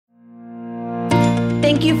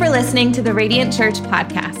Thank you for listening to the Radiant Church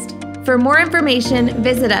podcast. For more information,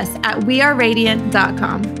 visit us at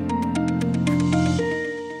weareradiant.com.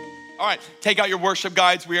 All right, take out your worship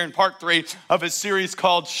guides. We are in part 3 of a series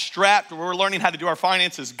called Strapped, where we're learning how to do our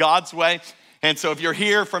finances God's way. And so if you're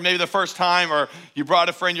here for maybe the first time, or you brought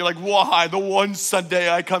a friend, you're like, why? The one Sunday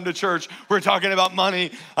I come to church, we're talking about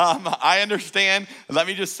money. I understand. Let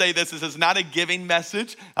me just say this is not a giving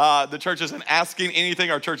message. The church isn't asking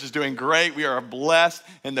anything. Our church is doing great. We are blessed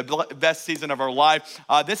in the best season of our life.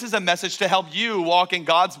 This is a message to help you walk in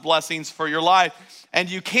God's blessings for your life. And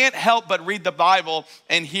you can't help but read the Bible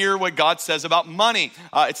and hear what God says about money.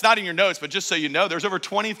 It's not in your notes, but just so you know, there's over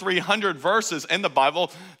 2,300 verses in the Bible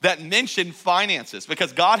that mention finances,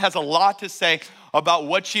 because God has a lot to say about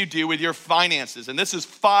what you do with your finances. And this is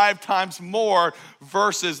 5 times more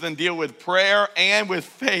verses than deal with prayer and with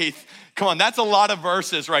faith. Come on, that's a lot of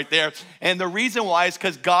verses right there. And the reason why is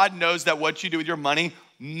because God knows that what you do with your money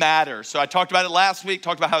matters. So I talked about it last week,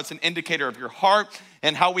 talked about how it's an indicator of your heart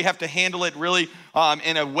and how we have to handle it really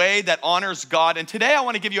in a way that honors God. And today I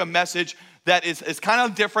want to give you a message that is kind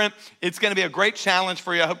of different. It's going to be a great challenge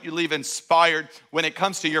for you. I hope you leave inspired when it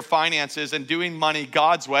comes to your finances and doing money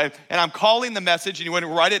God's way. And I'm calling the message, and you want to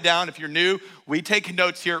write it down. If you're new, we take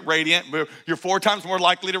notes here at Radiant. You're 4 times more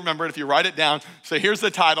likely to remember it if you write it down. So here's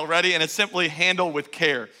the title, ready? And it's simply Handle with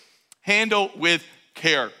Care. Handle with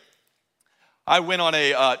Care. I went on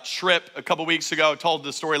a trip a couple weeks ago. I told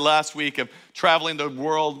the story last week of traveling the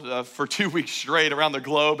world for 2 weeks straight around the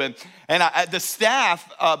globe. And the staff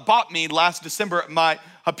bought me last December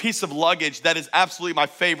a piece of luggage that is absolutely my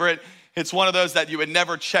favorite. It's one of those that you would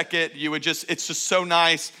never check it. It's just so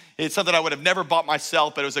nice. It's something I would have never bought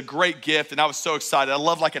myself, but it was a great gift, and I was so excited. I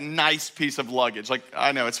love like a nice piece of luggage. Like,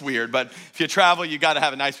 I know it's weird, but if you travel, you got to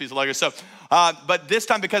have a nice piece of luggage. So, but this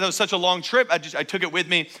time, because it was such a long trip, I took it with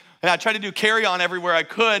me. And I tried to do carry-on everywhere I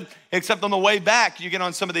could, except on the way back, you get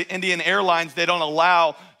on some of the Indian airlines, they don't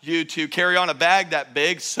allow you to carry on a bag that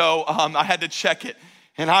big, so I had to check it.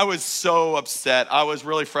 And I was so upset. I was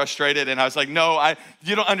really frustrated, and I was like, no,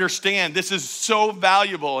 you don't understand. This is so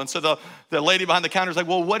valuable. And so the lady behind the counter is like,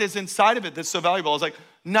 well, what is inside of it that's so valuable? I was like,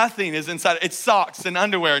 nothing is inside. It's socks and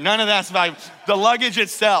underwear. None of that's valuable. The luggage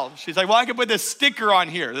itself. She's like, well, I could put this sticker on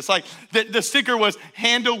here. It's like, the sticker was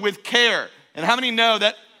handle with care. And how many know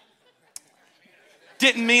that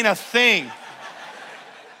didn't mean a thing?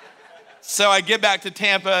 So I get back to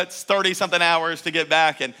Tampa. It's 30-something hours to get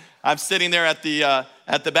back, and I'm sitting there at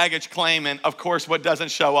the baggage claim, and of course, what doesn't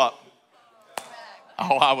show up?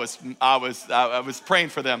 Oh, I was praying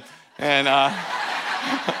for them, and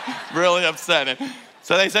really upset.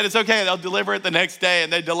 So they said, it's okay, they'll deliver it the next day,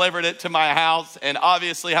 and they delivered it to my house, and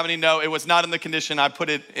obviously, how many know it was not in the condition I put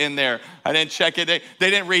it in there? I didn't check it. They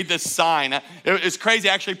didn't read the sign. It was crazy.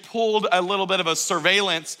 I actually pulled a little bit of a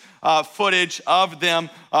surveillance footage of them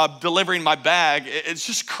delivering my bag. It's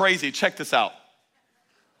just crazy. Check this out.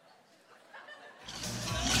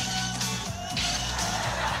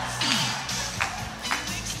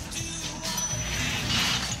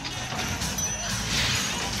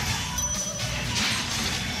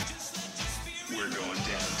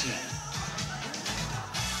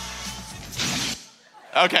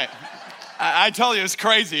 Okay, I told you it's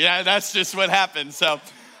crazy. Yeah, that's just what happened. So,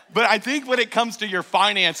 but I think when it comes to your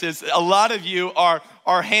finances, a lot of you are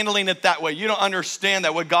handling it that way. You don't understand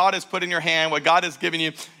that what God has put in your hand, what God has given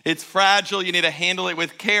you, it's fragile. You need to handle it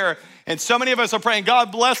with care. And so many of us are praying,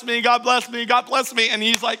 God bless me, God bless me, God bless me. And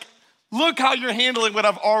he's like, look how you're handling what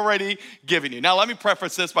I've already given you. Now, let me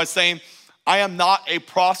preface this by saying, I am not a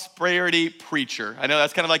prosperity preacher. I know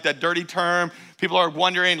that's kind of like that dirty term. People are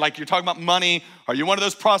wondering, like, you're talking about money. Are you one of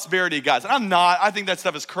those prosperity guys? And I'm not. I think that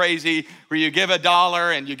stuff is crazy, where you give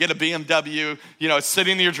 $1 and you get a BMW, it's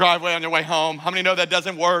sitting in your driveway on your way home. How many know that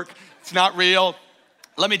doesn't work? It's not real.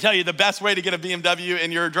 Let me tell you, the best way to get a BMW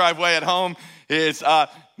in your driveway at home is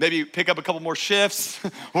maybe pick up a couple more shifts,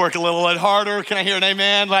 work a little bit harder. Can I hear an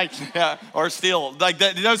amen? Or steal. Like,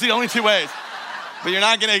 those are the only 2 ways. But you're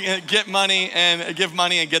not gonna get money and give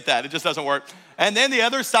money and get that. It just doesn't work. And then the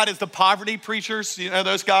other side is the poverty preachers,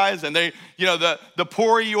 those guys, and they, the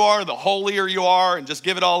poorer you are, the holier you are, and just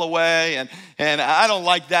give it all away. And I don't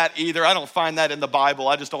like that either. I don't find that in the Bible.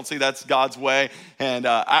 I just don't see that's God's way. And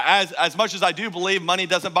as much as I do believe money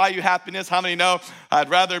doesn't buy you happiness, how many know I'd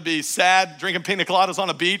rather be sad drinking pina coladas on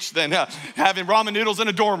a beach than having ramen noodles in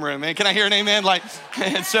a dorm room? And can I hear an amen?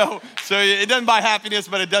 And so it doesn't buy happiness,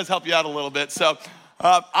 but it does help you out a little bit. So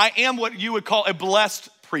I am what you would call a blessed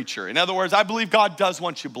preacher. In other words, I believe God does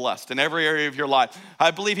want you blessed in every area of your life.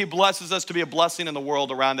 I believe he blesses us to be a blessing in the world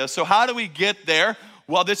around us. So how do we get there?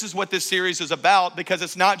 Well, this is what this series is about, because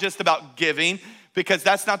it's not just about giving, because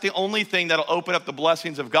that's not the only thing that'll open up the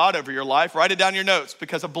blessings of God over your life. Write it down in your notes,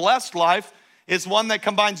 because a blessed life is one that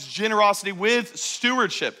combines generosity with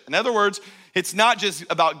stewardship. In other words, it's not just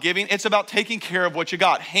about giving, it's about taking care of what you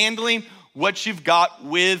got, handling what you've got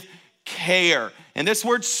with care. And this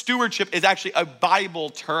word stewardship is actually a Bible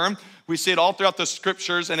term. We see it all throughout the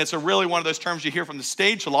scriptures, and it's really one of those terms you hear from the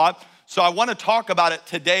stage a lot. So I want to talk about it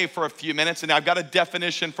today for a few minutes, and I've got a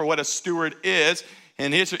definition for what a steward is.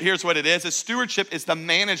 And here's what it is. A stewardship is the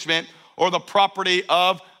management or the property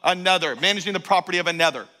of another, managing the property of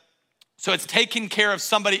another. So it's taking care of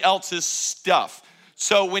somebody else's stuff.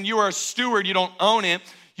 So when you are a steward, you don't own it,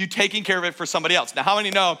 you're taking care of it for somebody else. Now, how many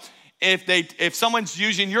know if someone's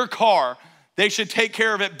using your car, they should take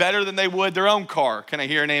care of it better than they would their own car? Can I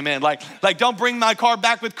hear an amen? Like don't bring my car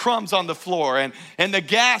back with crumbs on the floor and the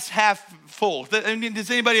gas half full. I mean, does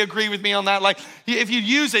anybody agree with me on that? Like, if you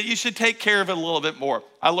use it, you should take care of it a little bit more.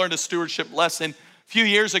 I learned a stewardship lesson a few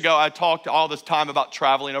years ago. I talked all this time about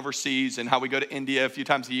traveling overseas and how we go to India a few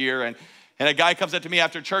times a year. And a guy comes up to me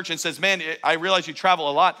after church and says, man, I realize you travel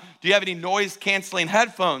a lot. Do you have any noise canceling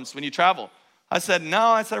headphones when you travel? I said, no.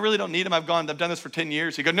 I said, I really don't need them. I've done this for 10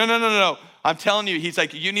 years. He goes, no. I'm telling you. He's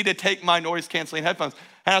like, you need to take my noise canceling headphones.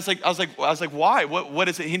 And I was like, why? What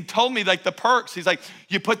is it? He told me like the perks. He's like,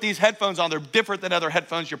 you put these headphones on. They're different than other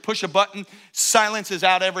headphones. You push a button, silences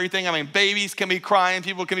out everything. I mean, babies can be crying.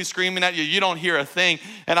 People can be screaming at you. You don't hear a thing.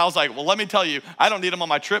 And I was like, well, let me tell you, I don't need them on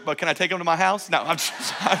my trip, but can I take them to my house? No, I'm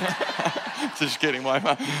just kidding. Why?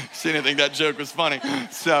 She didn't think that joke was funny.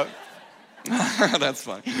 So that's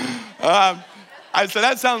funny. I said,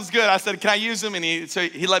 that sounds good. I said, can I use them? And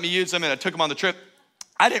he let me use them, and I took them on the trip.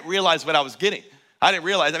 I didn't realize what I was getting. I didn't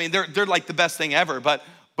realize. I mean, they're like the best thing ever, but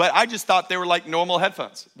I just thought they were like normal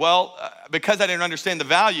headphones. Well, because I didn't understand the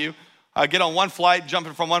value, I get on one flight,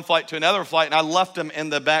 jumping from one flight to another flight, and I left them in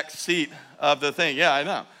the back seat of the thing. Yeah, I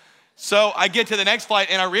know. So I get to the next flight,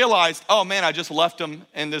 and I realized, oh man, I just left them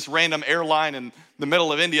in this random airline in the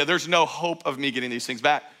middle of India. There's no hope of me getting these things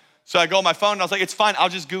back. So I go on my phone, and I was like, it's fine. I'll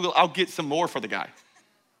just Google. I'll get some more for the guy.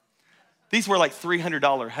 These were like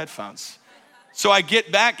 $300 headphones. So I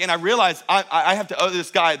get back, and I realize I have to owe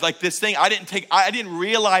this guy like this thing. I didn't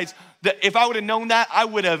realize that if I would have known that, I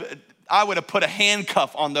would have put a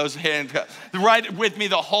handcuff on those handcuffs right with me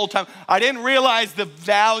the whole time. I didn't realize the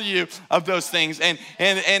value of those things. And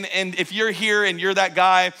if you're here and you're that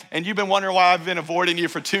guy and you've been wondering why I've been avoiding you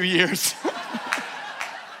for 2 years.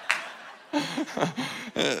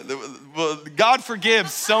 Well, God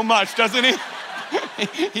forgives so much, doesn't he?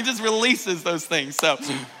 He just releases those things. So,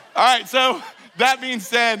 all right, so that being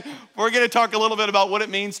said, we're going to talk a little bit about what it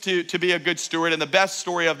means to be a good steward. And the best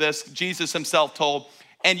story of this, Jesus himself told.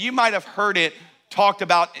 And you might have heard it talked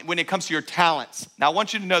about when it comes to your talents. Now, I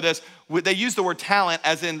want you to know this. They use the word talent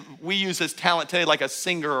as in we use this talent today like a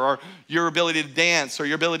singer or your ability to dance or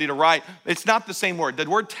your ability to write. It's not the same word. The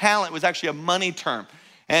word talent was actually a money term.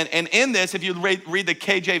 And in this, if you read the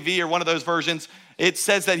KJV or one of those versions, it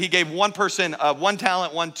says that he gave one person 1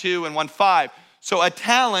 talent, 1 2, and 1 5. So a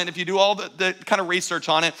talent, if you do all the kind of research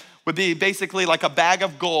on it, would be basically like a bag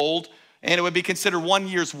of gold, and it would be considered 1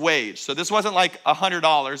 year's wage. So this wasn't like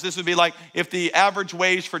 $100. This would be like if the average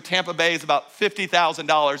wage for Tampa Bay is about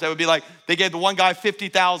 $50,000, that would be like they gave the one guy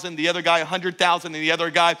 $50,000, the other guy $100,000, and the other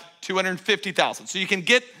guy $250,000. So you can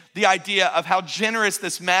get the idea of how generous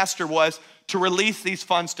this master was to release these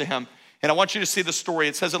funds to him. And I want you to see the story.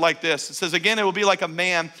 It says it like this. It says, again, it will be like a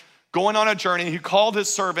man going on a journey. He called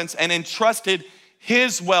his servants and entrusted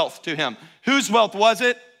his wealth to him. Whose wealth was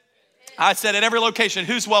it? I said at every location,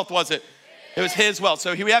 whose wealth was it? It was his wealth.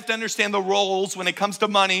 So we have to understand the roles when it comes to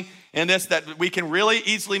money in this that we can really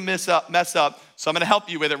easily mess up. So I'm going to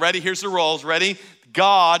help you with it. Ready? Here's the roles. Ready?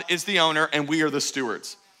 God is the owner and we are the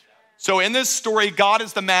stewards. So in this story, God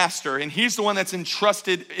is the master and he's the one that's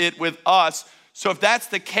entrusted it with us. So if that's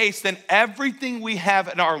the case, then everything we have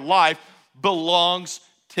in our life belongs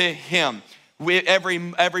to him.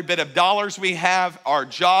 Every bit of dollars we have, our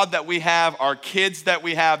job that we have, our kids that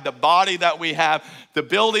we have, the body that we have, the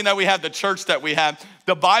building that we have, the church that we have.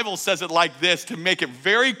 The Bible says it like this to make it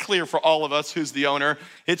very clear for all of us who's the owner.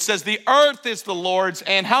 It says the earth is the Lord's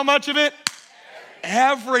and how much of it?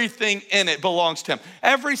 Everything in it belongs to him.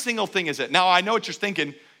 Every single thing is it. Now I know what you're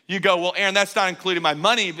thinking. You go, well, Aaron, that's not including my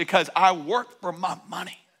money because I work for my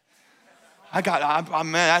money.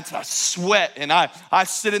 Man, that's a sweat. And I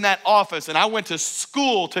sit in that office and I went to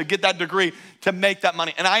school to get that degree to make that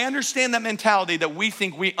money. And I understand that mentality that we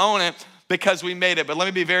think we own it. because we made it. But let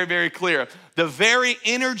me be very, very clear. The very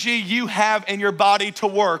energy you have in your body to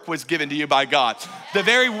work was given to you by God. The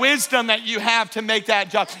very wisdom that you have to make that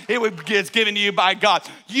job, is given to you by God.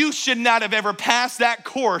 You should not have ever passed that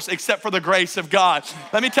course except for the grace of God.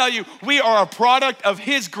 Let me tell you, we are a product of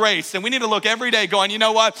His grace, and we need to look every day going, you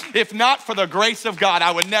know what? If not for the grace of God,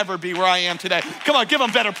 I would never be where I am today. Come on, give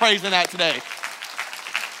Him better praise than that today.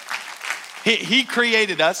 He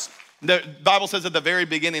created us. The Bible says at the very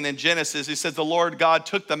beginning in Genesis, He says the Lord God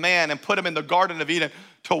took the man and put him in the Garden of Eden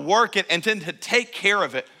to work it and then to take care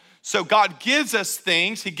of it. So God gives us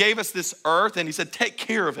things. He gave us this earth and He said, take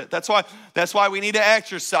care of it. That's why we need to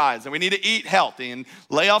exercise and we need to eat healthy and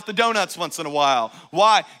lay off the donuts once in a while.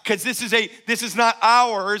 Why? Because this is not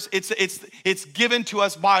ours. It's given to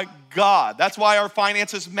us by God. That's why our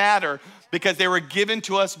finances matter, because they were given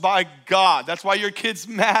to us by God. That's why your kids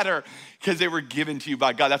matter, because they were given to you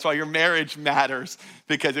by God. That's why your marriage matters,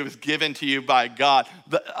 because it was given to you by God.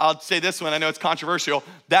 I'll say this one, I know it's controversial.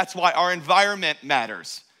 That's why our environment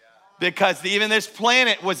matters, because even this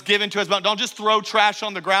planet was given to us. Don't just throw trash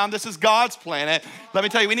on the ground. This is God's planet. Let me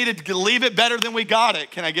tell you, we need to leave it better than we got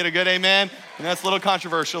it. Can I get a good amen? And that's a little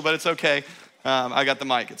controversial, but it's okay. I got the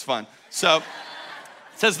mic, it's fun. So it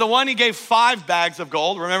says the one He gave 5 bags of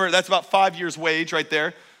gold. Remember, that's about 5 years' wage right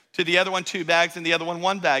there. To the other one 2 bags, and the other one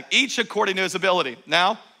 1 bag, each according to his ability.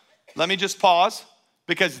 Now, let me just pause,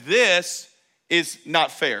 because this is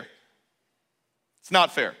not fair. It's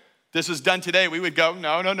not fair. This was done today. We would go,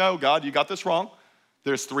 no, God, you got this wrong.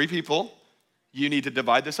 There's 3 people. You need to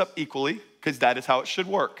divide this up equally, because that is how it should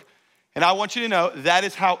work. And I want you to know that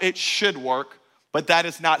is how it should work, but that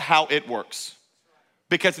is not how it works.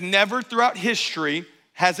 Because never throughout history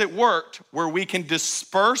has it worked where we can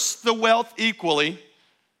disperse the wealth equally.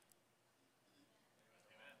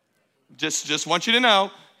 Just want you to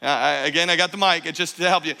know, again, I got the mic, it's just to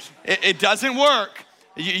help you. It doesn't work.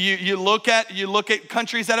 You look at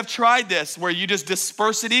countries that have tried this, where you just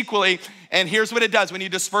disperse it equally, and here's what it does. When you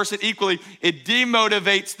disperse it equally, it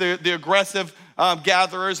demotivates the aggressive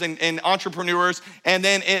gatherers and entrepreneurs, and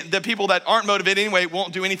then the people that aren't motivated anyway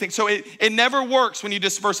won't do anything. So it never works when you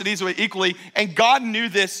disperse it equally, and God knew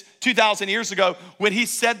this 2,000 years ago. When He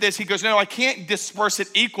said this, He goes, no, I can't disperse it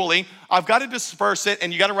equally. I've got to disperse it,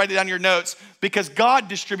 and you got to write it down in your notes, because God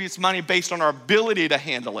distributes money based on our ability to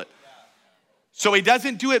handle it. So He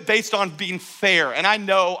doesn't do it based on being fair. And I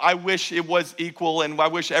know, I wish it was equal, and I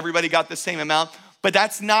wish everybody got the same amount, but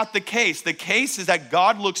that's not the case. The case is that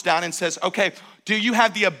God looks down and says, okay, do you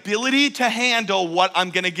have the ability to handle what I'm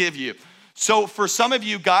gonna give you? So for some of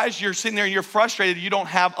you guys, you're sitting there and you're frustrated, you don't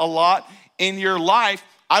have a lot in your life.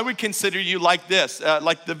 I would consider you like this,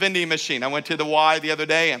 like the vending machine. I went to the Y the other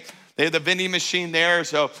day, and they had the vending machine there,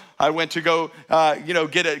 so I went to go,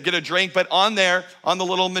 get a drink. But on there, on the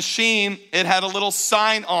little machine, it had a little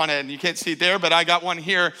sign on it, and you can't see it there, but I got one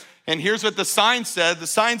here. And here's what the sign said. The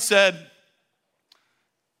sign said,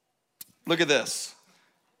 look at this.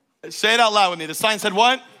 Say it out loud with me. The sign said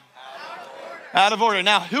what? Out of order. Out of order.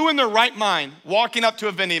 Now, who in their right mind, walking up to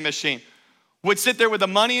a vending machine, would sit there with the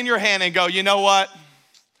money in your hand and go, you know what?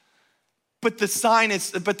 But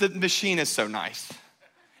the machine is so nice.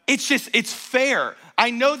 It's fair.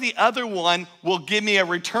 I know the other one will give me a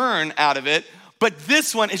return out of it, but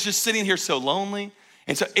this one is just sitting here so lonely.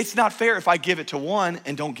 And so it's not fair if I give it to one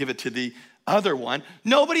and don't give it to the other one.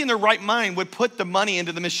 Nobody in their right mind would put the money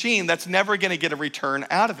into the machine that's never gonna get a return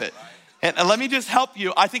out of it. And let me just help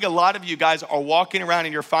you. I think a lot of you guys are walking around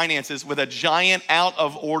in your finances with a giant out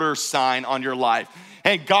of order sign on your life.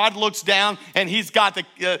 And God looks down and He's got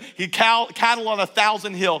cattle on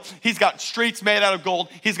 1,000 hill. He's got streets made out of gold.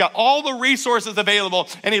 He's got all the resources available.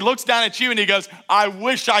 And He looks down at you and He goes, I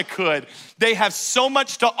wish I could. They have so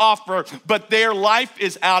much to offer, but their life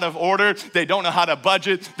is out of order. They don't know how to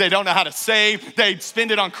budget. They don't know how to save. They spend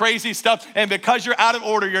it on crazy stuff. And because you're out of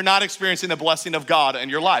order, you're not experiencing the blessing of God in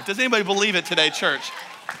your life. Does anybody believe it today, church?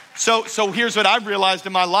 So here's what I've realized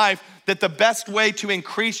in my life, that the best way to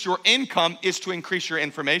increase your income is to increase your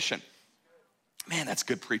information. Man, that's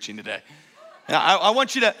good preaching today. And I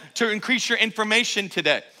want you to increase your information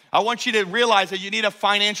today. I want you to realize that you need a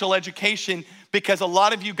financial education, because a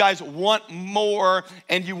lot of you guys want more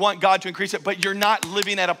and you want God to increase it, but you're not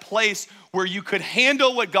living at a place where you could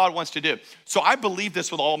handle what God wants to do. So I believe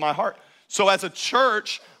this with all my heart. So as a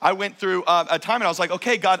church, I went through a time and I was like,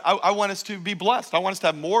 okay, God, I want us to be blessed. I want us to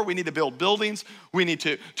have more. We need to build buildings. We need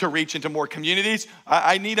to reach into more communities.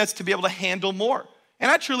 I need us to be able to handle more. And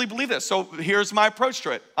I truly believe this. So here's my approach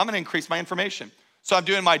to it. I'm gonna increase my information. So I'm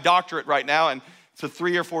doing my doctorate right now, and it's a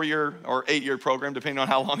 3 or 4 year or 8 year program, depending on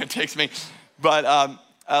how long it takes me. But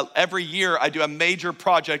every year I do a major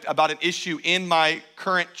project about an issue in my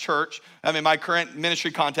current church, my current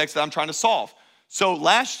ministry context that I'm trying to solve. So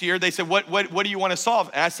last year they said, what do you want to solve?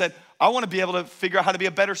 And I said, I want to be able to figure out how to be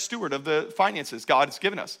a better steward of the finances God has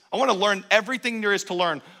given us. I want to learn everything there is to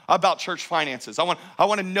learn about church finances. I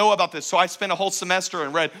want to know about this. So I spent a whole semester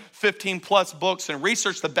and read 15 plus books and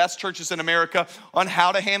researched the best churches in America on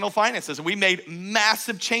how to handle finances. And we made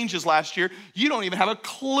massive changes last year. You don't even have a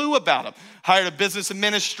clue about them. Hired a business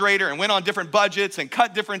administrator and went on different budgets and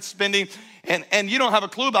cut different spending. And you don't have a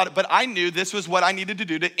clue about it, but I knew this was what I needed to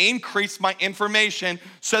do to increase my information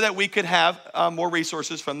so that we could have more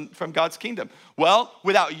resources from God's kingdom. Well,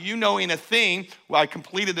 without you knowing a thing, I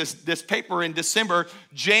completed this paper in December.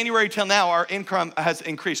 January till now, our income has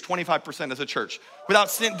increased 25% as a church.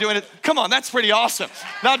 Without doing it, come on, that's pretty awesome.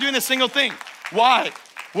 Not doing a single thing. Why?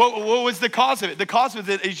 What was the cause of it? The cause of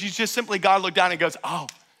it is you just simply, God looked down and goes, oh,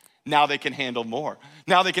 now they can handle more.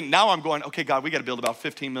 Now I'm going, okay, God, we got to build about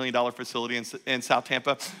 $15 million facility in South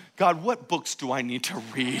Tampa. God, what books do I need to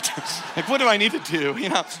read? Like, what do I need to do?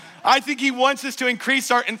 I think he wants us to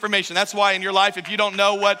increase our information. That's why in your life, if you don't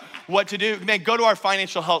know what to do, man, go to our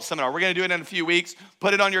financial health seminar. We're going to do it in a few weeks.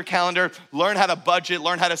 Put it on your calendar. Learn how to budget,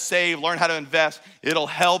 learn how to save, learn how to invest. It'll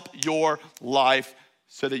help your life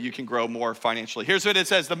so that you can grow more financially. Here's what it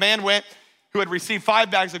says. The man who had received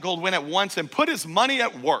 5 bags of gold went at once and put his money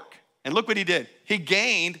at work. And look what he did. He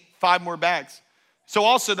gained 5 more bags. So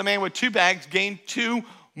also the man with 2 bags gained 2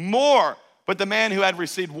 more. But the man who had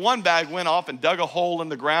received 1 bag went off and dug a hole in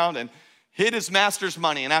the ground and hid his master's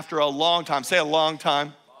money. And after a long time, say a long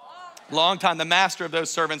time, the master of those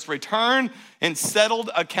servants returned and settled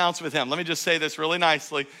accounts with him. Let me just say this really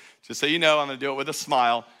nicely, just so you know, I'm going to do it with a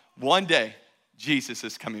smile. One day, Jesus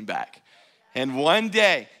is coming back. And one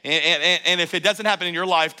day, and if it doesn't happen in your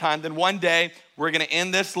lifetime, then one day we're going to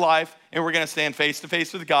end this life and we're going to stand face to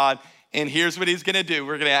face with God. And here's what he's going to do.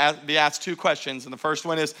 We're going to be asked 2 questions. And the first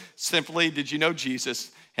one is simply, did you know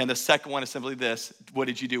Jesus? And the second one is simply this, what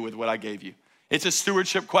did you do with what I gave you? It's a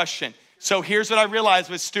stewardship question. So here's what I realized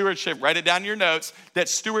with stewardship. Write it down in your notes, that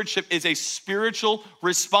stewardship is a spiritual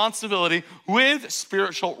responsibility with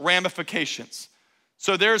spiritual ramifications.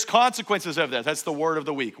 So there's consequences of that. That's the word of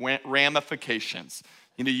the week, ramifications.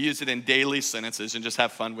 You need to use it in daily sentences and just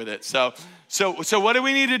have fun with it. So what do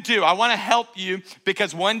we need to do? I want to help you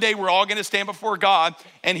because one day we're all going to stand before God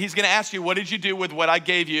and he's going to ask you, what did you do with what I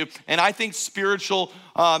gave you? And I think spiritual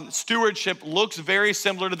stewardship looks very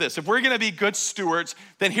similar to this. If we're going to be good stewards,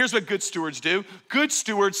 then here's what good stewards do. Good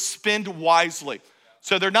stewards spend wisely.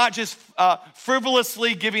 So they're not just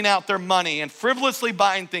frivolously giving out their money and frivolously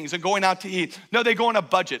buying things and going out to eat. No, they go on a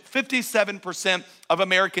budget. 57% of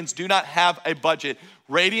Americans do not have a budget.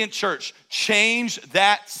 Radiant Church, change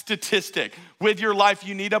that statistic. With your life,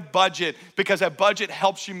 you need a budget because a budget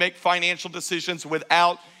helps you make financial decisions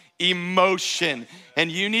without emotion.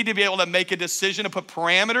 And you need to be able to make a decision to put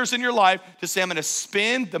parameters in your life to say, I'm going to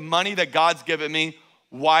spend the money that God's given me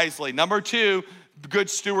wisely. Number 2, good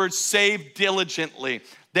stewards save diligently.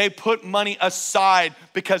 They put money aside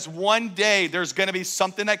because one day there's going to be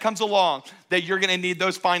something that comes along that you're going to need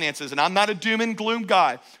those finances. And I'm not a doom and gloom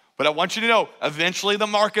guy, but I want you to know eventually the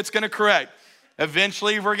market's going to correct.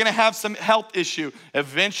 Eventually we're going to have some health issue.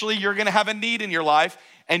 Eventually you're going to have a need in your life.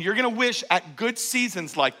 And you're going to wish at good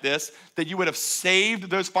seasons like this that you would have saved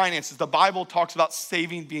those finances. The Bible talks about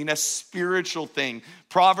saving being a spiritual thing.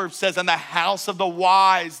 Proverbs says, in the house of the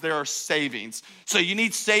wise, there are savings. So you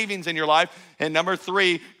need savings in your life. And number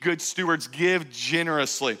 3, good stewards give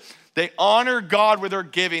generously. They honor God with their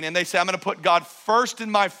giving. And they say, I'm going to put God first in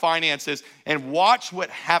my finances and watch what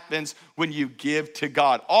happens when you give to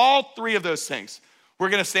God. All 3 of those things. We're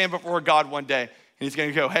going to stand before God one day. And he's going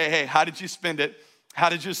to go, hey, how did you spend it? How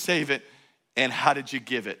did you save it? And how did you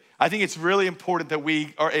give it? I think it's really important that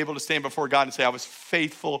we are able to stand before God and say, I was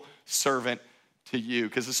faithful servant to you.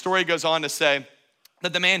 Because the story goes on to say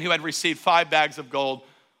that the man who had received 5 bags of gold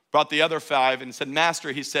brought the other 5 and said,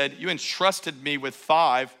 Master, he said, you entrusted me with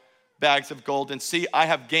 5 bags of gold. And see, I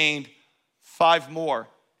have gained 5 more.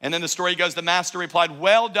 And then the story goes, the master replied,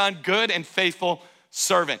 well done, good and faithful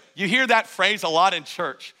servant. You hear that phrase a lot in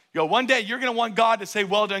church. You know, one day you're going to want God to say,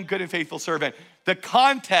 well done, good and faithful servant. The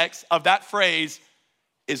context of that phrase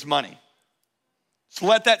is money. So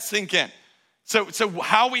let that sink in. So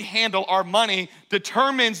how we handle our money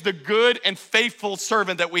determines the good and faithful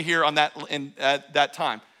servant that we hear on that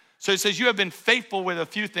time. So it says, you have been faithful with a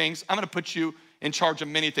few things. I'm going to put you in charge of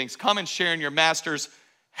many things. Come and share in your master's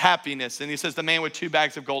happiness. And he says, the man with 2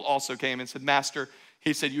 bags of gold also came and said, Master,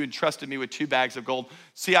 he said, you entrusted me with 2 bags of gold.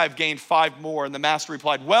 See, I've gained 5 more. And the master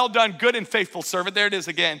replied, well done, good and faithful servant. There it is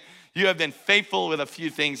again. You have been faithful with a few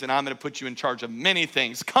things, and I'm going to put you in charge of many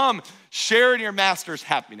things. Come, share in your master's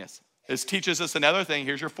happiness. This teaches us another thing.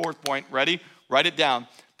 Here's your fourth point. Ready? Write it down.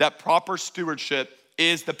 That proper stewardship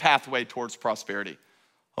is the pathway towards prosperity.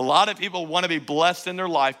 A lot of people want to be blessed in their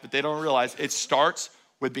life, but they don't realize it starts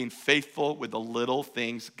with being faithful with the little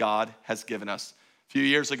things God has given us. A few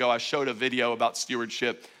years ago, I showed a video about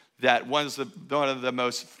stewardship that one of the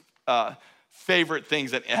most favorite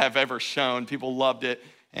things that I've ever shown. People loved it.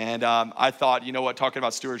 And I thought, you know what, talking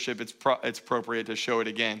about stewardship, it's appropriate to show it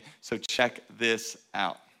again. So check this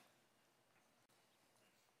out.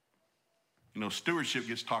 You know, stewardship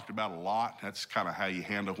gets talked about a lot. That's kind of how you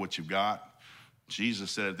handle what you've got.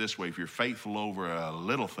 Jesus said it this way: if you're faithful over a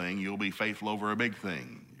little thing, you'll be faithful over a big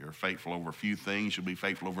thing. You're faithful over a few things, you'll be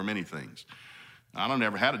faithful over many things. I don't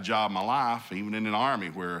never had a job in my life, even in an army,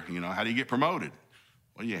 where, you know, how do you get promoted?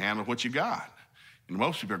 Well, you handle what you got. And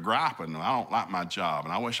most people are griping, I don't like my job,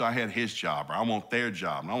 and I wish I had his job, or I want their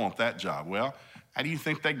job, and I want that job. Well, how do you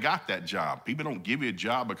think they got that job? People don't give you a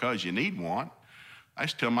job because you need one. I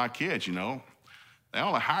used to tell my kids, you know, they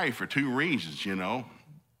only hire you for two reasons, you know.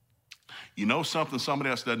 You know something somebody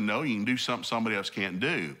else doesn't know, you can do something somebody else can't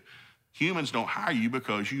do. Humans don't hire you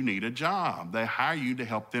because you need a job. They hire you to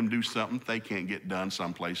help them do something they can't get done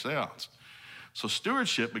someplace else. So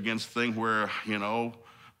stewardship begins the thing where, you know,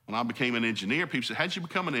 when I became an engineer, people said, how'd you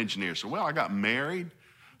become an engineer? So, well, I got married,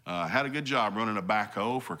 had a good job running a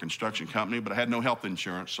backhoe for a construction company, but I had no health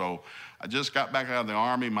insurance. So I just got back out of the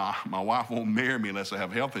army. My wife won't marry me unless I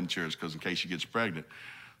have health insurance, because in case she gets pregnant.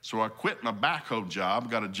 So I quit my backhoe job,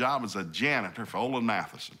 got a job as a janitor for Olin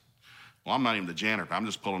Matheson. Well, I'm not even the janitor. I'm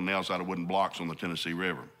just pulling nails out of wooden blocks on the Tennessee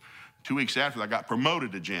River. 2 weeks after that, I got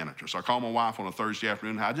promoted to janitor. So I called my wife on a Thursday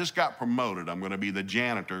afternoon. I just got promoted. I'm going to be the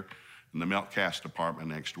janitor in the milk cast department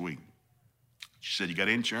next week. She said, you got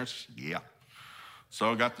insurance? I said, yeah.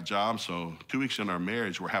 So I got the job. So 2 weeks into our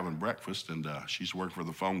marriage, we're having breakfast, and she's working for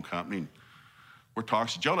the phone company. And we're talking.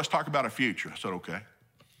 She said, Joe, let's talk about our future. I said, okay.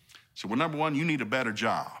 So, well, number one, you need a better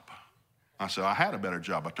job. I said, I had a better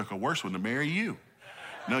job. I took a worse one to marry you.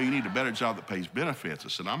 No, you need a better job that pays benefits. I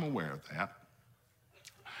said, I'm aware of that.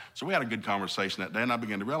 So we had a good conversation that day, and I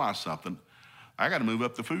began to realize something. I got to move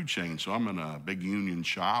up the food chain. So I'm in a big union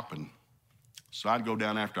shop, and so I'd go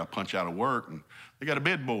down after I punch out of work, and they got a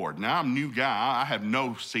bid board. Now, I'm a new guy. I have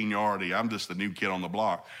no seniority. I'm just the new kid on the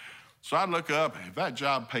block. So I'd look up. If that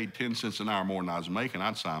job paid 10 cents an hour more than I was making,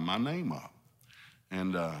 I'd sign my name up.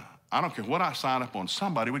 And I don't care what I sign up on,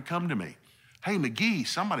 somebody would come to me. Hey, McGee,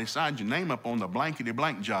 somebody signed your name up on the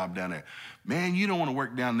blankety-blank job down there. Man, you don't want to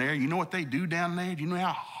work down there. You know what they do down there? Do you know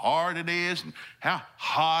how hard it is and how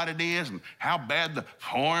hot it is and how bad the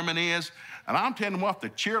foreman is? And I'm telling them what,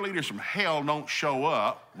 the cheerleaders from hell don't show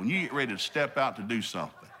up when you get ready to step out to do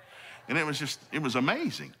something. And it was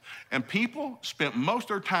amazing. And people spent most of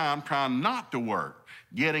their time trying not to work,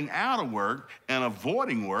 getting out of work and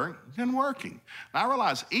avoiding work than working. And I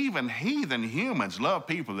realize even heathen humans love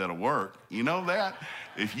people that'll work. You know that?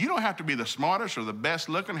 If you don't have to be the smartest or the best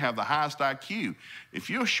looking, have the highest IQ, if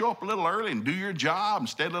you'll show up a little early and do your job and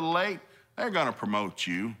stay a little late, they're gonna promote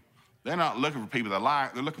you. They're not looking for people that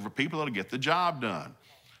like, they're looking for people that'll get the job done.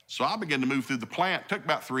 So I began to move through the plant. Took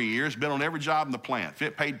about 3 years, bid on every job in the plant. If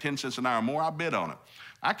it paid 10 cents an hour more, I bid on it.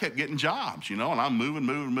 I kept getting jobs, you know, and I'm moving.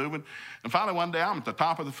 And finally one day I'm at the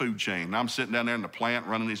top of the food chain. And I'm sitting down there in the plant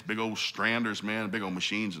running these big old stranders, man, big old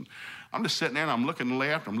machines. And I'm just sitting there and I'm looking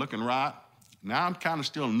left, I'm looking right. Now I'm kind of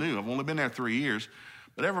still new. I've only been there 3 years,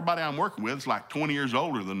 but everybody I'm working with is like 20 years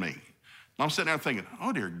older than me. And I'm sitting there thinking,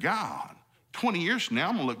 oh dear God, 20 years from now,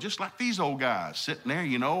 I'm gonna look just like these old guys, sitting there,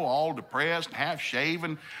 you know, all depressed, half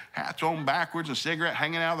shaven, hats on backwards, and a cigarette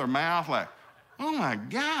hanging out of their mouth, like, oh my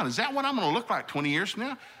God, is that what I'm gonna look like 20 years from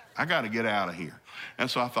now? I gotta get out of here.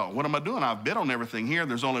 And so I thought, what am I doing? I've bid on everything here.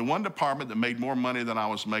 There's only one department that made more money than I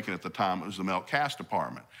was making at the time. It was the milk cast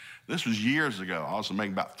department. This was years ago. I was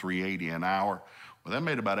making about $3.80 an hour. Well, that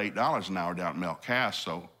made about $8 an hour down at milk cast.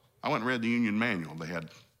 So I went and read the union manual. They had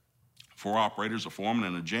 4 operators, a foreman,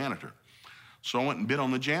 and a janitor. So I went and bid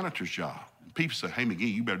on the janitor's job. People said, hey,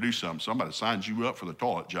 McGee, you better do something. Somebody signed you up for the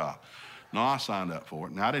toilet job. No, I signed up for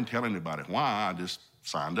it. Now, I didn't tell anybody why. I just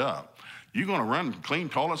signed up. You going to run clean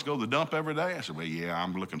toilets, go to the dump every day? I said, well, yeah,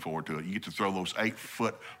 I'm looking forward to it. You get to throw those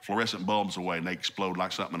 8-foot fluorescent bulbs away, and they explode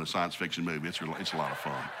like something in a science fiction movie. It's a lot of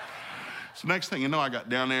fun. So next thing you know, I got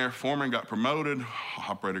down there. Foreman got promoted.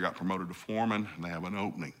 Operator got promoted to foreman, and they have an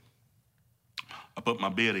opening. I put my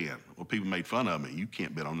bid in. Well, people made fun of me. You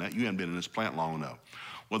can't bid on that. You haven't been in this plant long enough.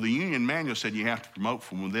 Well, the union manual said you have to promote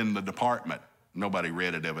from within the department. Nobody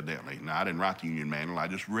read it, evidently. Now, I didn't write the union manual. I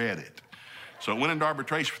just read it. So it went into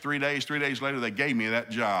arbitration for 3 days. 3 days later, they gave me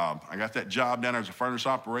that job. I got that job down there as a furnace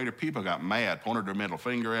operator. People got mad, pointed their middle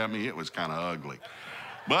finger at me. It was kind of ugly.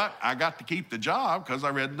 But I got to keep the job because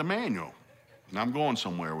I read the manual. And I'm going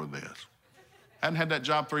somewhere with this. Hadn't had that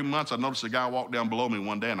job 3 months. I noticed a guy walk down below me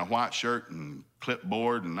one day in a white shirt and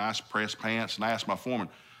clipboard and nice pressed pants. And I asked my foreman,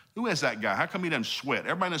 who is that guy? How come he doesn't sweat?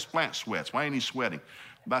 Everybody in this plant sweats. Why ain't he sweating?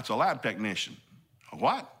 That's a lab technician. A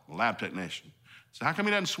what? A lab technician. So how come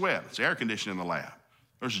he doesn't sweat? It's air conditioning in the lab.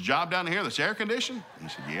 There's a job down here that's air conditioned? He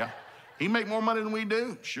said, yeah. He make more money than we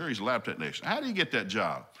do? Sure, he's a lab technician. How do you get that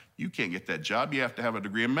job? You can't get that job. You have to have a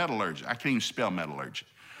degree in metallurgy. I can't even spell metallurgy.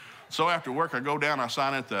 So after work, I go down, I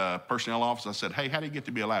sign at the personnel office. I said, hey, how do you get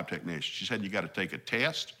to be a lab technician? She said, you got to take a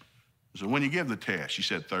test. I said, when you give the test? She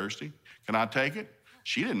said, Thursday. Can I take it?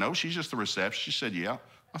 She didn't know. She's just the receptionist. She said, yeah.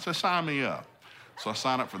 I said, sign me up. So I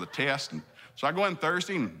signed up for the test. And so I go in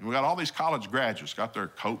Thursday, and we got all these college graduates, got their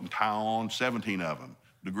coat and tie on, 17 of them,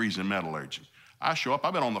 degrees in metallurgy. I show up.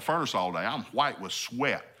 I've been on the furnace all day. I'm white with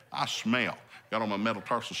sweat. I smell. Got on my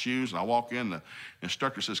metatarsal shoes, and I walk in. The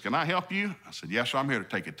instructor says, can I help you? I said, yes, sir, I'm here to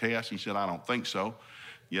take a test. He said, I don't think so.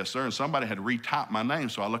 Yes, sir, and somebody had retyped my name,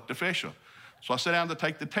 so I looked official. So I sat down to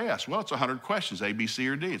take the test. Well, it's 100 questions, A, B, C,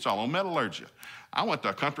 or D. It's all on metallurgy. I went to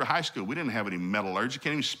a country high school. We didn't have any metallurgy.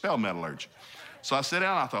 Can't even spell metallurgy. So I sat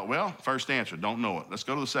down, and I thought, well, first answer, don't know it. Let's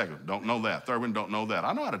go to the second one, don't know that. Third one, don't know that.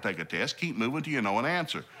 I know how to take a test. Keep moving till you know an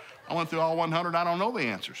answer. I went through all 100, I don't know the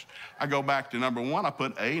answers. I go back to number 1, I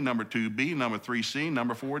put A, number 2, B, number 3, C,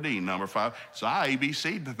 number 4, D, number 5. So I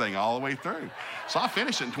ABC'd the thing all the way through. So I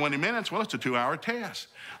finished it in 20 minutes. Well, it's a 2-hour test.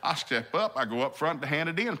 I step up, I go up front to hand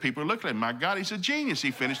it in. People are looking at me. My God, he's a genius. He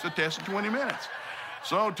finished the test in 20 minutes.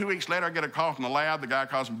 So 2 weeks later, I get a call from the lab. The guy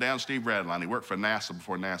calls him down, Steve Radline. He worked for NASA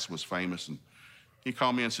before NASA was famous. And he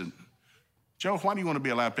called me and said, Joe, why do you want to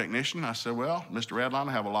be a lab technician? I said, well, Mr. Radline,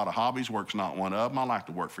 I have a lot of hobbies. Work's not one of them. I like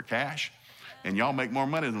to work for cash. And y'all make more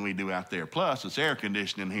money than we do out there. Plus, it's air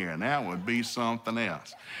conditioning here, and that would be something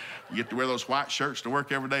else. You get to wear those white shirts to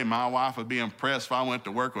work every day. My wife would be impressed if I went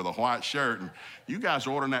to work with a white shirt. And you guys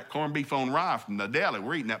are ordering that corned beef on rye from the deli.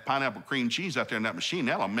 We're eating that pineapple cream cheese out there in that machine.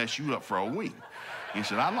 That'll mess you up for a week. He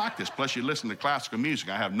said, I like this. Plus, you listen to classical music.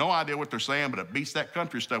 I have no idea what they're saying, but it beats that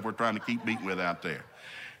country stuff we're trying to keep beating with out there.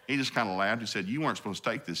 He just kind of laughed. He said, you weren't supposed to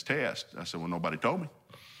take this test. I said, well, nobody told me.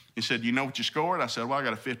 He said, you know what you scored? I said, well, I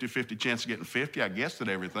got a 50-50 chance of getting 50. I guessed at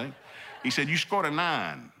everything. He said, you scored a 9.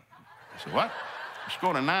 I said, what? You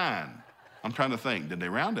scored a 9. I'm trying to think. Did they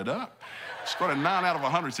round it up? Scored a 9 out of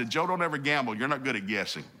 100. He said, Joe, don't ever gamble. You're not good at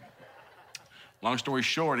guessing. Long story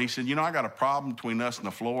short, he said, you know, I got a problem between us and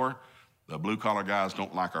the floor. The blue-collar guys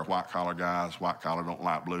don't like our white-collar guys. White-collar don't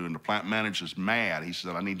like blue. And the plant manager's mad. He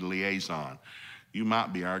said, I need a liaison. You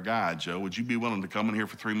might be our guy, Joe. Would you be willing to come in here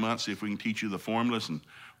for 3 months, see if we can teach you the formulas, and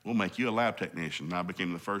we'll make you a lab technician? And I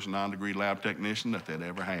became the first non-degree lab technician that they'd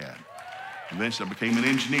ever had. Eventually, I became an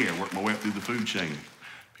engineer, worked my way up through the food chain.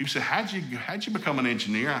 People said, how'd you become an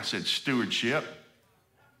engineer? I said, stewardship.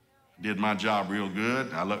 Did my job real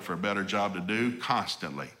good. I looked for a better job to do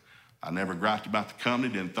constantly. I never griped about the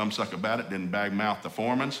company, didn't thumbsuck about it, didn't bag-mouth the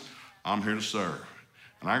foremans. I'm here to serve.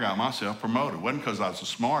 And I got myself promoted. It wasn't because I was the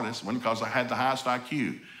smartest. It wasn't because I had the highest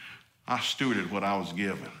IQ. I stewarded what I was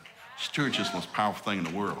given. Stewardship's the most powerful thing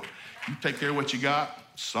in the world. You take care of what you got,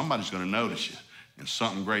 somebody's going to notice you, and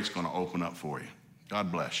something great's going to open up for you.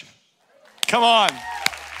 God bless you. Come on.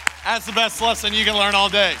 That's the best lesson you can learn all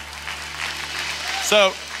day.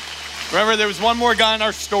 So, remember, there was one more guy in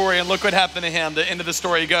our story, and look what happened to him. The end of the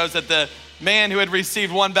story goes that the man who had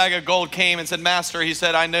received 1 bag of gold came and said, Master, he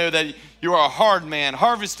said, I know that you are a hard man,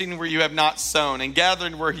 harvesting where you have not sown and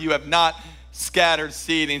gathering where you have not scattered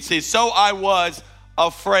seed. And see, so I was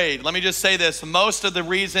afraid. Let me just say this. Most of the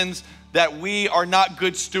reasons that we are not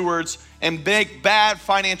good stewards and make bad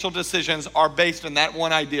financial decisions are based on that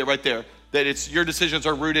one idea right there, that your decisions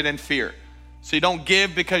are rooted in fear. So you don't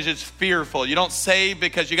give because it's fearful. You don't save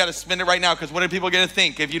because you got to spend it right now because what are people going to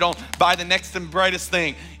think if you don't buy the next and brightest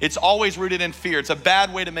thing? It's always rooted in fear. It's a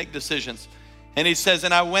bad way to make decisions. And he says,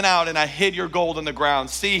 and I went out and I hid your gold in the ground.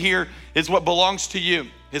 See, here is what belongs to you.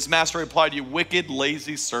 His master replied, you wicked,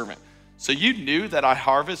 lazy servant. So you knew that I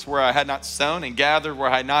harvest where I had not sown and gathered where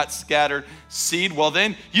I had not scattered seed. Well,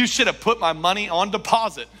 then you should have put my money on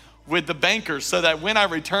deposit with the bankers so that when I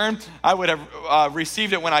returned, I would have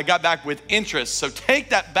received it when I got back with interest. So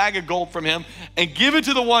take that bag of gold from him and give it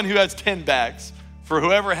to the one who has 10 bags. For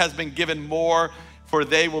whoever has been given more, for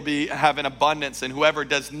they will have an abundance. And whoever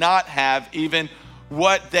does not have, even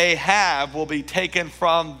what they have will be taken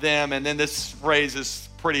from them. And then this phrase is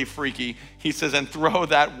pretty freaky. He says, and throw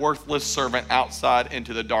that worthless servant outside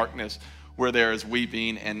into the darkness where there is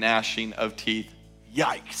weeping and gnashing of teeth.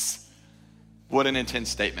 Yikes. What an intense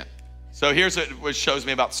statement. So here's what shows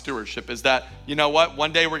me about stewardship is that, you know what?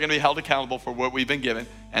 One day we're going to be held accountable for what we've been given,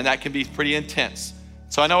 and that can be pretty intense.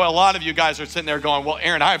 So I know a lot of you guys are sitting there going, well,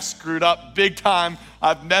 Aaron, I've screwed up big time.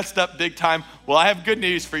 I've messed up big time. Well, I have good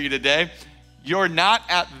news for you today. You're not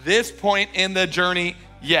at this point in the journey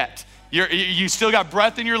yet. You still got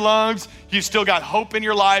breath in your lungs. You still got hope in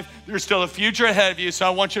your life. There's still a future ahead of you. So I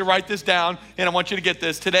want you to write this down, and I want you to get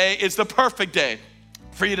this. Today is the perfect day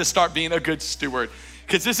for you to start being a good steward.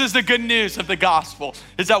 Because this is the good news of the gospel,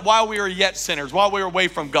 is that while we were yet sinners, while we were away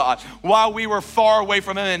from God, while we were far away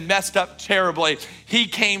from him and messed up terribly, he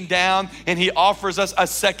came down and he offers us a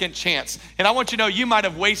second chance. And I want you to know, you might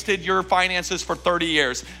have wasted your finances for 30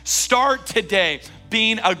 years. Start today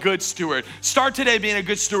being a good steward. Start today being a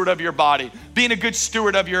good steward of your body, being a good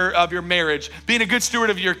steward of your marriage, being a good steward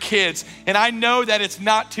of your kids. And I know that it's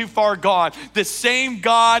not too far gone. The same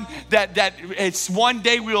God that it's one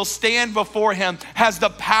day we will stand before him has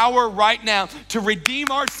the power right now to redeem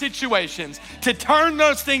our situations, to turn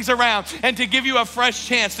those things around, and to give you a fresh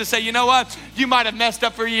chance to say, you know what? You might have messed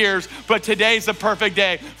up for years, but today's the perfect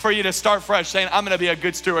day for you to start fresh, saying, I'm gonna be a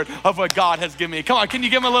good steward of what God has given me. Come on, can you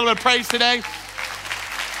give him a little bit of praise today?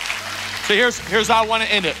 So here's how I want to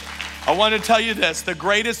end it. I want to tell you this. The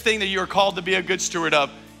greatest thing that you are called to be a good steward of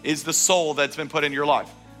is the soul that's been put in your life.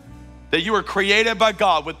 That you were created by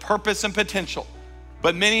God with purpose and potential.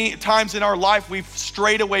 But many times in our life, we've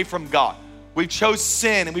strayed away from God. We've chose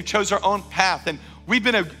sin and we've chose our own path. And we've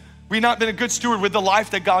not been a good steward with the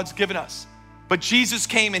life that God's given us. But Jesus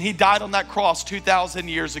came and he died on that cross 2,000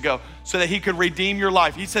 years ago so that he could redeem your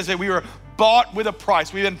life. He says that we were bought with a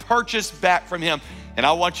price. We've been purchased back from him. And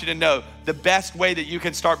I want you to know the best way that you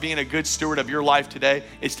can start being a good steward of your life today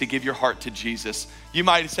is to give your heart to Jesus. You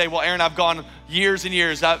might say, well, Aaron, I've gone years and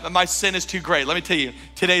years. My sin is too great. Let me tell you,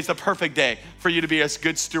 today's the perfect day for you to be a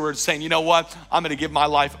good steward, saying, you know what? I'm going to give my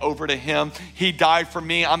life over to him. He died for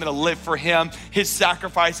me. I'm going to live for him. His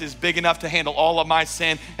sacrifice is big enough to handle all of my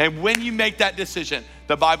sin. And when you make that decision,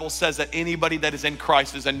 the Bible says that anybody that is in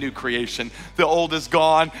Christ is a new creation. The old is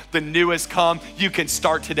gone, the new has come. You can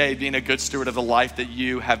start today being a good steward of the life that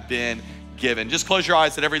you have been given. Just close your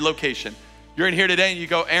eyes at every location. You're in here today and you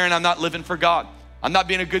go, Aaron, I'm not living for God. I'm not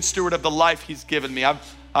being a good steward of the life he's given me.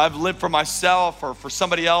 I've lived for myself or for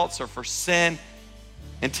somebody else or for sin.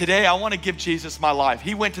 And today I want to give Jesus my life.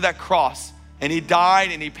 He went to that cross and he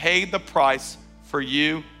died and he paid the price for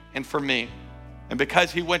you and for me. And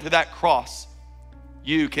because he went to that cross,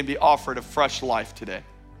 you can be offered a fresh life today,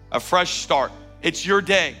 a fresh start. It's your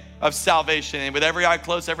day of salvation. And with every eye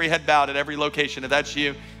closed, every head bowed at every location, if that's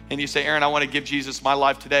you, and you say, Aaron, I want to give Jesus my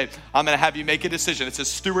life today, I'm going to have you make a decision. It's a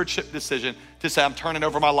stewardship decision to say, I'm turning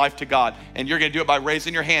over my life to God. And you're going to do it by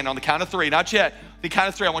raising your hand on the count of three. Not yet. The count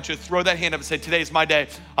of three, I want you to throw that hand up and say, today's my day.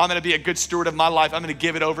 I'm going to be a good steward of my life. I'm going to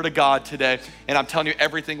give it over to God today. And I'm telling you,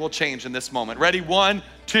 everything will change in this moment. Ready? 1,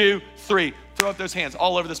 2, 3. Throw up those hands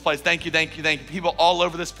all over this place. Thank you, thank you, thank you. People all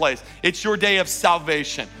over this place. It's your day of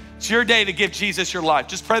salvation. It's your day to give Jesus your life.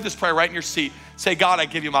 Just pray this prayer right in your seat. Say, God, I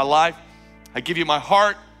give you my life. I give you my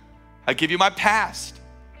heart. I give you my past.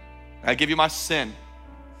 I give you my sin.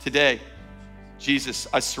 Today, Jesus,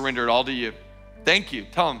 I surrender it all to you. Thank you.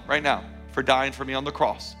 Tell him right now for dying for me on the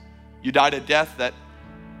cross. You died a death that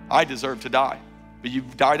I deserve to die, but you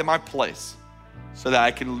died in my place so that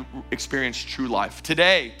I can experience true life.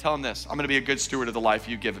 Today, tell him this, I'm going to be a good steward of the life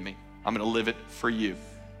you've given me. I'm going to live it for you.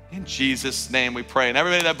 In Jesus' name we pray. And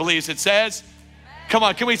everybody that believes it says, come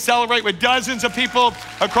on, can we celebrate with dozens of people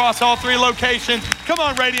across all 3 locations? Come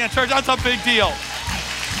on, Radiant Church, that's a big deal.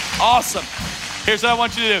 Awesome. Here's what I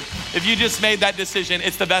want you to do. If you just made that decision,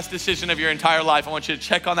 it's the best decision of your entire life. I want you to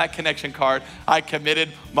check on that connection card. I committed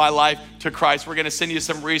my life to Christ. We're going to send you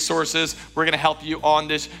some resources. We're going to help you on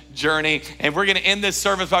this journey. And we're going to end this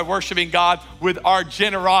service by worshiping God with our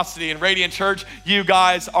generosity. And Radiant Church, you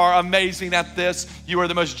guys are amazing at this. You are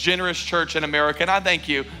the most generous church in America. And I thank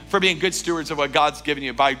you for being good stewards of what God's given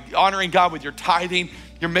you. By honoring God with your tithing,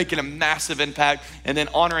 you're making a massive impact, and then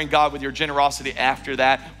honoring God with your generosity after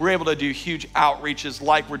that. We're able to do huge outreaches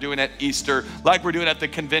like we're doing at Easter, like we're doing at the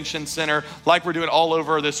convention center, like we're doing all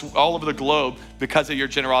over the globe because of your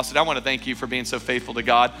generosity. I want to thank you for being so faithful to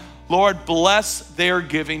God. Lord, bless their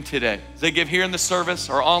giving today. As they give here in the service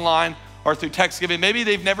or online or through text giving, maybe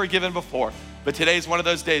they've never given before, but today's one of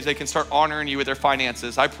those days they can start honoring you with their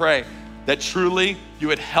finances. I pray that truly you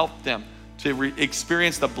would help them to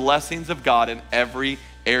experience the blessings of God in every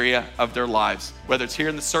area of their lives, whether it's here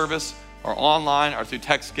in the service or online or through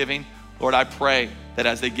text giving. Lord, I pray that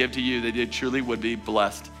as they give to you, they truly would be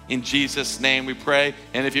blessed. In Jesus' name we pray.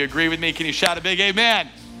 And if you agree with me, can you shout a big amen?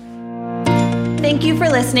 Thank you for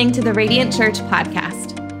listening to the Radiant Church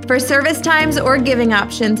podcast. For service times or giving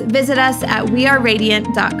options, visit us at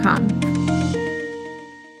weareradiant.com.